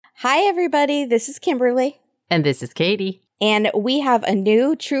Hi, everybody. This is Kimberly. And this is Katie. And we have a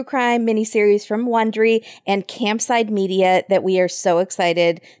new true crime miniseries from Wondery and Campside Media that we are so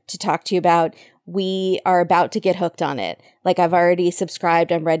excited to talk to you about. We are about to get hooked on it. Like, I've already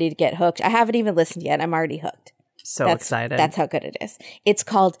subscribed. I'm ready to get hooked. I haven't even listened yet. I'm already hooked. Excited. That's how good it is. It's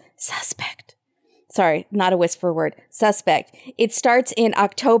called Suspect. Sorry, not a whisper word. Suspect. It starts in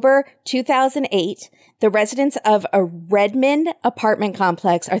October 2008. The residents of a Redmond apartment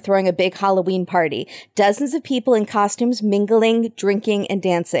complex are throwing a big Halloween party. Dozens of people in costumes mingling, drinking, and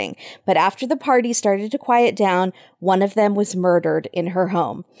dancing. But after the party started to quiet down, one of them was murdered in her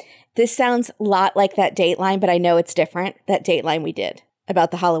home. This sounds a lot like that Dateline, but I know it's different. That Dateline we did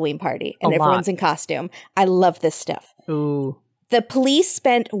about the Halloween party. And everyone's in costume. I love this stuff. Ooh. The police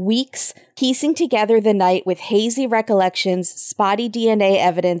spent weeks piecing together the night with hazy recollections, spotty DNA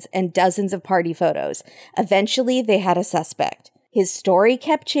evidence, and dozens of party photos. Eventually, they had a suspect. His story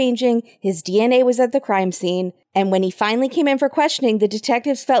kept changing, his DNA was at the crime scene, and when he finally came in for questioning, the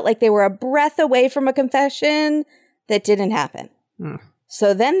detectives felt like they were a breath away from a confession that didn't happen.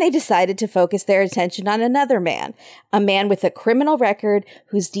 So then they decided to focus their attention on another man, a man with a criminal record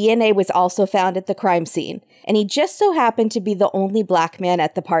whose DNA was also found at the crime scene. And he just so happened to be the only black man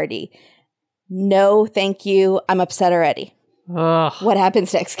at the party. No, thank you. I'm upset already. Ugh. What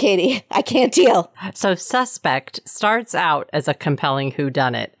happens next, Katie? I can't deal. So Suspect starts out as a compelling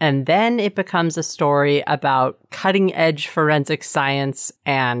whodunit, and then it becomes a story about cutting-edge forensic science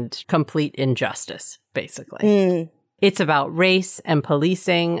and complete injustice, basically. It's about race and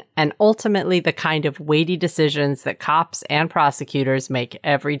policing and ultimately the kind of weighty decisions that cops and prosecutors make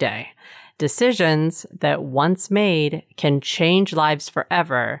every day. Decisions that once made can change lives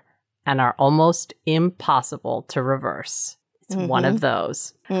forever and are almost impossible to reverse. It's one of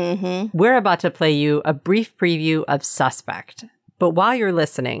those. We're about to play you a brief preview of Suspect. But while you're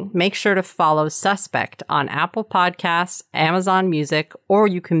listening, make sure to follow Suspect on Apple Podcasts, Amazon Music, or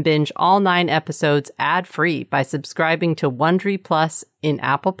you can binge all 9 episodes ad-free by subscribing to Wondery Plus in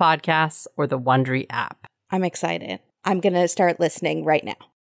Apple Podcasts or the Wondery app. I'm excited. I'm going to start listening right now.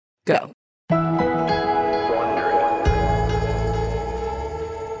 Go.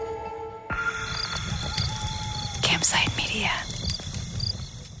 Campside Media.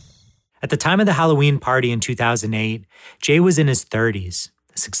 At the time of the Halloween party in 2008, Jay was in his 30s,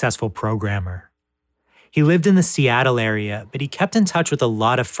 a successful programmer. He lived in the Seattle area, but he kept in touch with a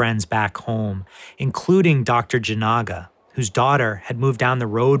lot of friends back home, including Dr. Janaga, whose daughter had moved down the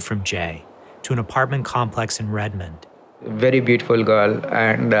road from Jay to an apartment complex in Redmond. Very beautiful girl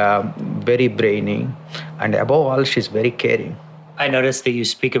and very brainy. And above all, she's very caring. I noticed that you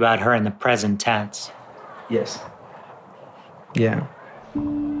speak about her in the present tense. Yes. Yeah.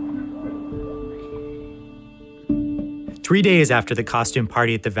 3 days after the costume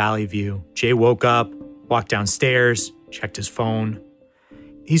party at the Valley View, Jay woke up, walked downstairs, checked his phone.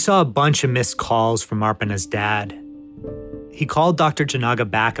 He saw a bunch of missed calls from Arpana's dad. He called Dr. Janaga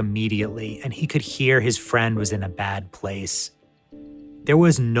back immediately, and he could hear his friend was in a bad place. There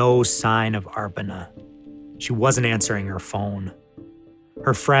was no sign of Arpana. She wasn't answering her phone.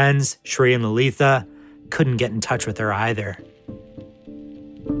 Her friends, Shri and Lalitha, couldn't get in touch with her either.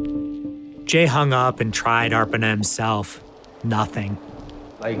 Jay hung up and tried Arpana himself. Nothing.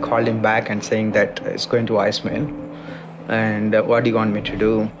 I called him back and saying that it's going to voicemail. And what do you want me to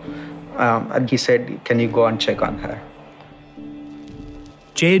do? And he said, can you go and check on her?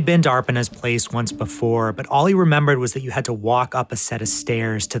 Jay had been to Arpana's place once before, but all he remembered was that you had to walk up a set of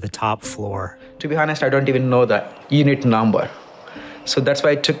stairs to the top floor. To be honest, I don't even know the unit number. So that's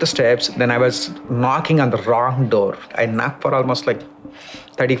why I took the steps. Then I was knocking on the wrong door. I knocked for almost like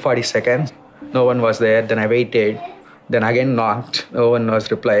 30, 40 seconds. No one was there. Then I waited. Then again knocked. No one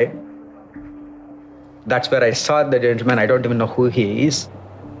was replied. That's where I saw the gentleman. I don't even know who he is.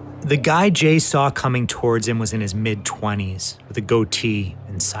 The guy Jay saw coming towards him was in his mid-20s, with a goatee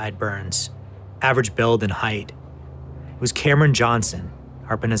and sideburns, average build and height. It was Cameron Johnson,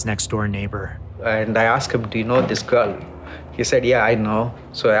 Arpana's next-door neighbor. And I asked him, do you know this girl? He said, yeah, I know.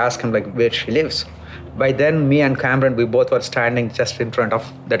 So I asked him like where she lives. By then, me and Cameron, we both were standing just in front of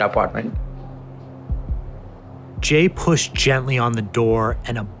that apartment. Jay pushed gently on the door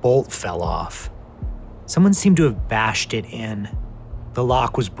and a bolt fell off. Someone seemed to have bashed it in. The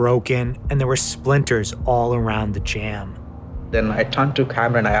lock was broken and there were splinters all around the jamb. Then I turned to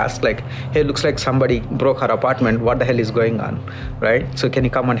Cameron. I asked like, hey, looks like somebody broke her apartment. What the hell is going on, right? So can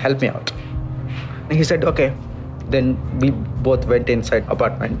you come and help me out? And he said, okay. Then we both went inside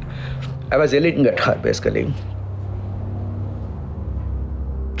apartment. I was yelling at her, basically.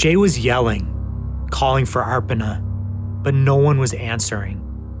 Jay was yelling, calling for Arpana, but no one was answering.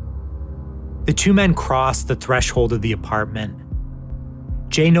 The two men crossed the threshold of the apartment.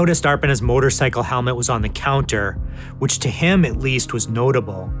 Jay noticed Arpana's motorcycle helmet was on the counter, which to him at least was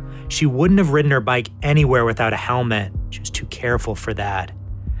notable. She wouldn't have ridden her bike anywhere without a helmet. She was too careful for that.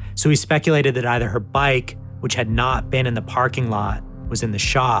 So he speculated that either her bike, which had not been in the parking lot, was in the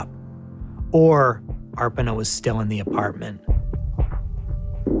shop, or Arpana was still in the apartment.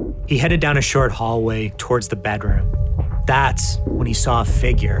 He headed down a short hallway towards the bedroom. That's when he saw a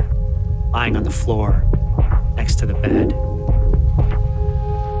figure lying on the floor next to the bed.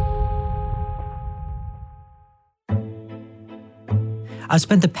 I've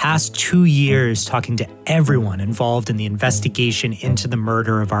spent the past 2 years talking to everyone involved in the investigation into the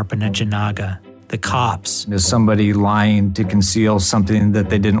murder of Arpana Janaga. The cops. Is somebody lying to conceal something that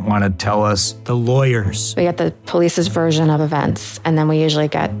they didn't want to tell us? The lawyers. We get the police's version of events, and then we usually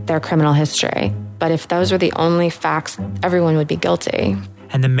get their criminal history. But if those were the only facts, everyone would be guilty.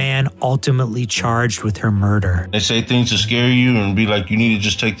 And the man ultimately charged with her murder. They say things to scare you and be like, you need to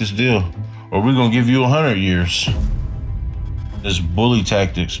just take this deal, or we're going to give you 100 years. It's bully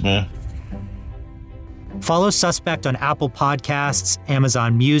tactics, man. Follow Suspect on Apple Podcasts,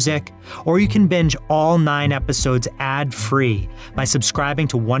 Amazon Music, or you can binge all 9 episodes ad-free by subscribing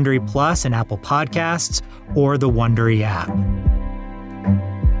to Wondery Plus in Apple Podcasts or the Wondery app.